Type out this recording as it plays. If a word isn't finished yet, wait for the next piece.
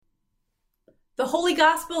The Holy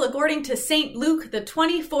Gospel according to St. Luke, the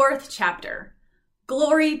 24th chapter.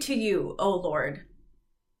 Glory to you, O Lord.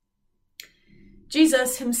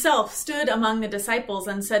 Jesus himself stood among the disciples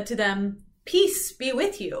and said to them, "Peace be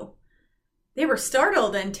with you." They were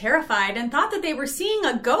startled and terrified and thought that they were seeing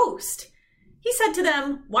a ghost. He said to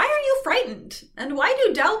them, "Why are you frightened? And why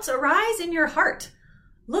do doubts arise in your heart?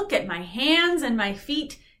 Look at my hands and my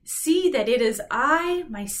feet. See that it is I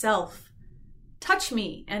myself. Touch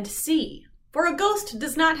me and see. For a ghost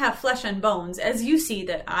does not have flesh and bones, as you see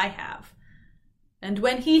that I have." And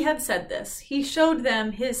when he had said this, he showed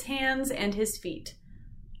them his hands and his feet.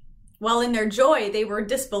 While in their joy they were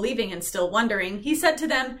disbelieving and still wondering, he said to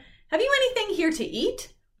them, "Have you anything here to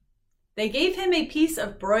eat?" They gave him a piece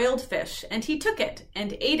of broiled fish, and he took it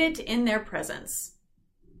and ate it in their presence.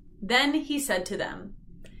 Then he said to them,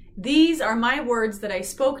 "These are my words that I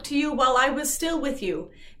spoke to you while I was still with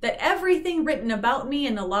you, that everything written about me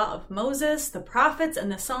in the law of Moses, the prophets,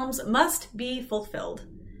 and the Psalms must be fulfilled."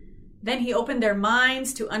 Then he opened their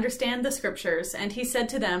minds to understand the scriptures, and he said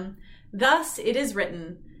to them, "Thus it is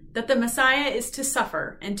written, that the Messiah is to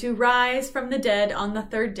suffer and to rise from the dead on the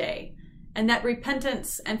third day, and that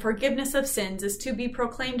repentance and forgiveness of sins is to be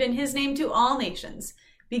proclaimed in his name to all nations,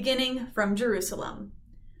 beginning from Jerusalem.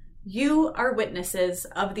 You are witnesses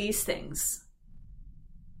of these things."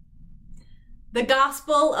 The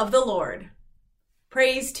Gospel of the Lord.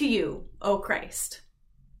 Praise to you, O Christ.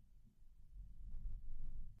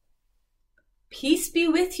 Peace be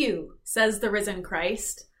with you, says the risen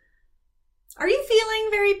Christ. Are you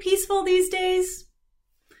feeling very peaceful these days?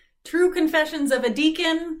 True confessions of a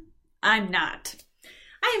deacon, I'm not.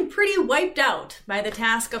 I am pretty wiped out by the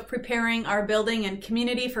task of preparing our building and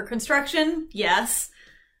community for construction, yes.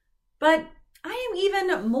 But I am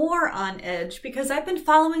even more on edge because I've been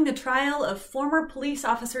following the trial of former police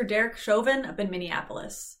officer Derek Chauvin up in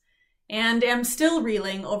Minneapolis, and am still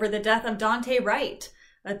reeling over the death of Daunte Wright,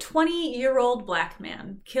 a 20-year-old black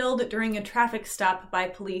man killed during a traffic stop by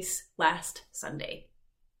police last Sunday.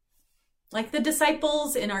 Like the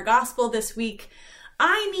disciples in our gospel this week,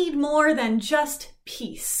 I need more than just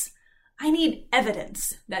peace. I need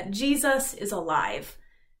evidence that Jesus is alive,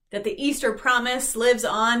 that the Easter promise lives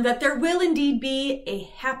on, that there will indeed be a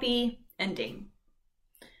happy ending.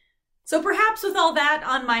 So perhaps with all that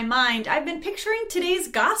on my mind, I've been picturing today's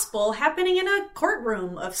gospel happening in a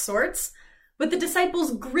courtroom of sorts, with the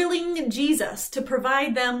disciples grilling Jesus to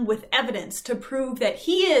provide them with evidence to prove that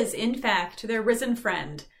he is, in fact, their risen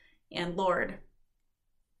friend and Lord.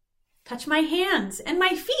 "Touch my hands and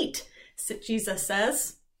my feet," Jesus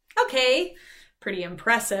says. Okay, pretty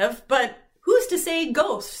impressive, but who's to say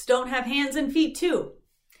ghosts don't have hands and feet too?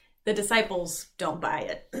 The disciples don't buy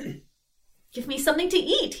it. "Give me something to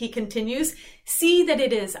eat," he continues. "See that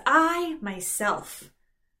it is I myself."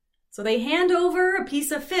 So they hand over a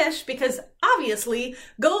piece of fish because obviously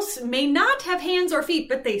ghosts may not have hands or feet,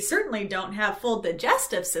 but they certainly don't have full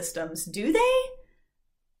digestive systems, do they?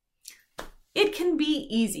 It can be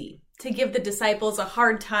easy to give the disciples a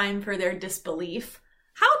hard time for their disbelief.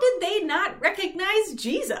 How did they not recognize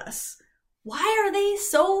Jesus? Why are they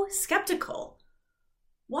so skeptical?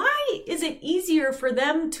 Why is it easier for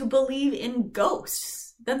them to believe in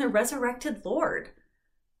ghosts than the resurrected Lord?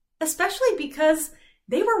 Especially because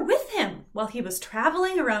they were with him while he was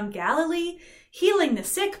traveling around Galilee, healing the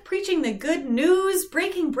sick, preaching the good news,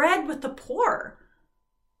 breaking bread with the poor.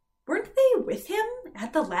 Weren't they with him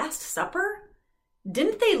at the Last Supper?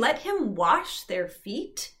 Didn't they let him wash their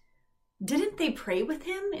feet? Didn't they pray with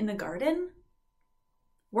him in the garden?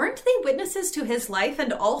 Weren't they witnesses to his life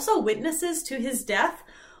and also witnesses to his death?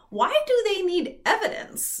 Why do they need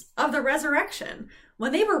evidence of the resurrection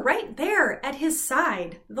when they were right there at his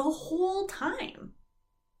side the whole time?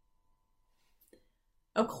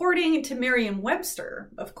 According to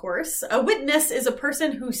Merriam-Webster, of course, a witness is a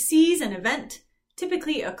person who sees an event,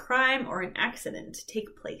 typically a crime or an accident,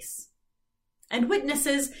 take place. And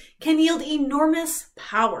witnesses can yield enormous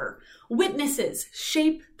power. Witnesses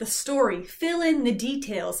shape the story, fill in the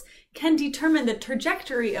details, can determine the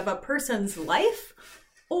trajectory of a person's life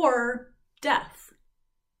or death.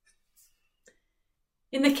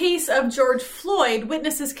 In the case of George Floyd,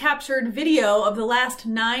 witnesses captured video of the last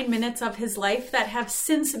 9 minutes of his life that have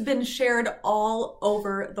since been shared all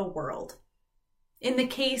over the world. In the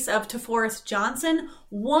case of TaForest Johnson,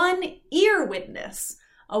 one ear witness,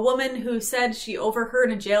 a woman who said she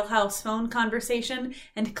overheard a jailhouse phone conversation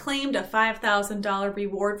and claimed a $5,000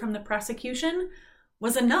 reward from the prosecution,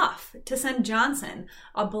 was enough to send Johnson,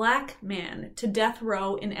 a black man, to death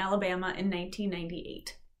row in Alabama in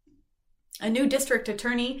 1998. A new district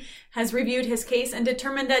attorney has reviewed his case and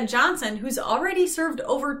determined that Johnson, who's already served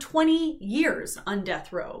over 20 years on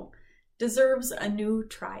death row, deserves a new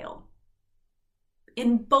trial.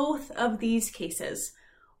 In both of these cases,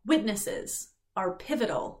 witnesses are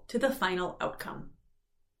pivotal to the final outcome.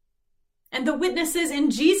 And the witnesses in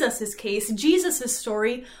Jesus' case, Jesus'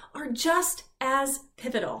 story, are just as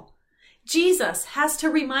pivotal. Jesus has to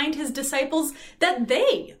remind his disciples that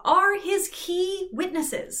they are his key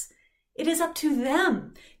witnesses. It is up to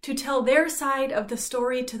them to tell their side of the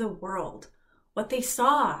story to the world, what they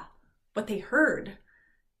saw, what they heard,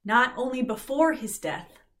 not only before his death,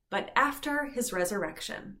 but after his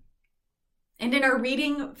resurrection. And in our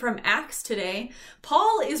reading from Acts today,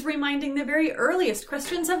 Paul is reminding the very earliest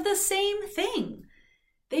Christians of the same thing.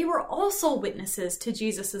 They were also witnesses to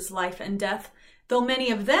Jesus' life and death, though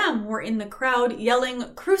many of them were in the crowd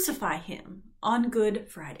yelling, "Crucify him," on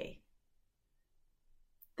Good Friday.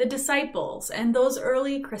 The disciples and those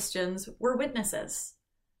early Christians were witnesses.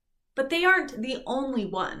 But they aren't the only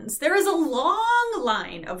ones. There is a long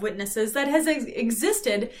line of witnesses that has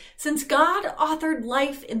existed since God authored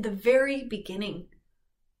life in the very beginning.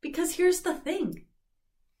 Because here's the thing.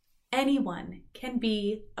 Anyone can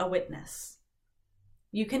be a witness.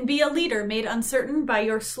 You can be a leader made uncertain by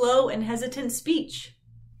your slow and hesitant speech.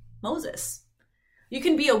 Moses. You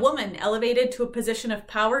can be a woman elevated to a position of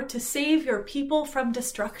power to save your people from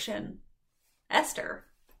destruction. Esther.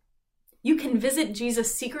 You can visit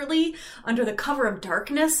Jesus secretly under the cover of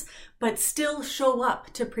darkness, but still show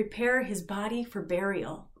up to prepare his body for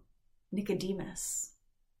burial. Nicodemus.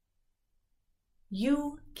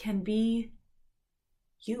 You can be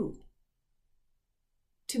you.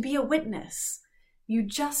 To be a witness, you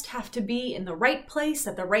just have to be in the right place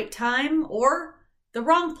at the right time, or the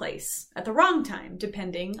wrong place at the wrong time,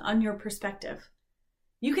 depending on your perspective.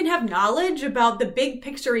 You can have knowledge about the big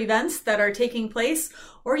picture events that are taking place,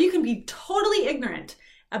 or you can be totally ignorant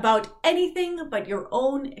about anything but your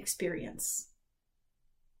own experience.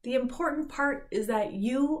 The important part is that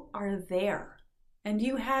you are there, and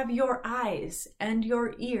you have your eyes and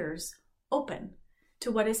your ears open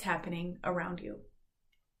to what is happening around you.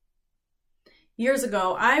 Years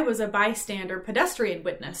ago, I was a bystander pedestrian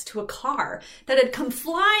witness to a car that had come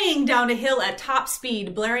flying down a hill at top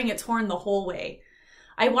speed, blaring its horn the whole way.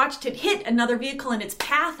 I watched it hit another vehicle in its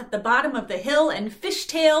path at the bottom of the hill and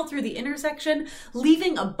fishtail through the intersection,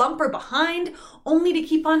 leaving a bumper behind, only to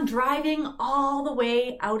keep on driving all the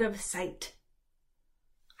way out of sight.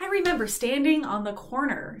 I remember standing on the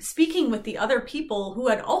corner, speaking with the other people who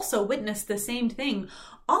had also witnessed the same thing,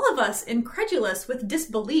 all of us incredulous with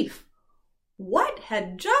disbelief. What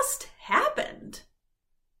had just happened?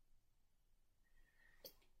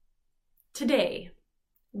 Today,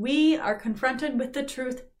 we are confronted with the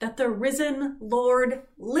truth that the risen Lord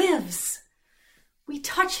lives. We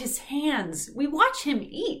touch his hands. We watch him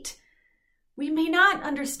eat. We may not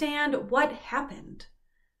understand what happened.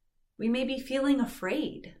 We may be feeling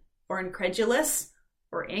afraid or incredulous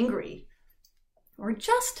or angry or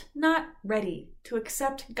just not ready to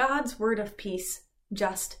accept God's word of peace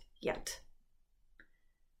just yet.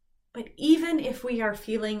 But even if we are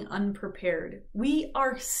feeling unprepared, we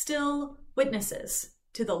are still witnesses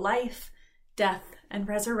to the life, death, and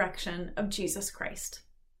resurrection of Jesus Christ.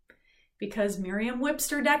 Because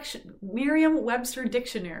Merriam-Webster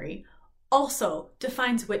Dictionary also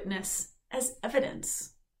defines witness as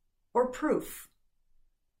evidence or proof.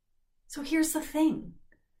 So here's the thing.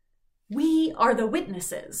 We are the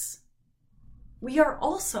witnesses. We are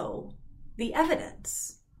also the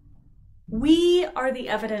evidence. We are the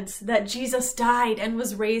evidence that Jesus died and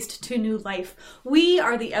was raised to new life. We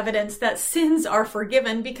are the evidence that sins are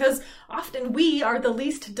forgiven because often we are the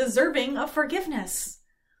least deserving of forgiveness.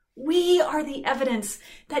 We are the evidence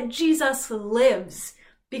that Jesus lives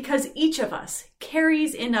because each of us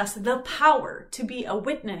carries in us the power to be a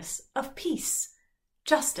witness of peace,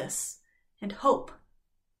 justice, and hope.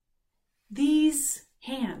 These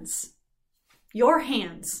hands, your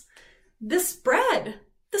hands, this bread,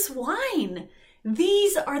 this wine,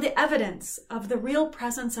 these are the evidence of the real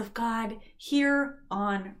presence of God here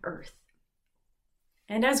on earth.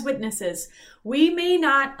 And as witnesses, we may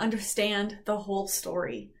not understand the whole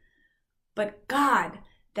story, but God,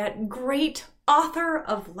 that great author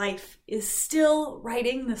of life, is still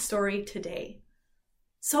writing the story today.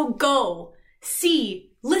 So go,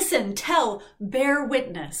 see, listen, tell, bear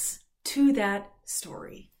witness to that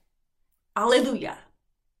story. Alleluia.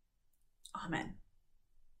 Amen.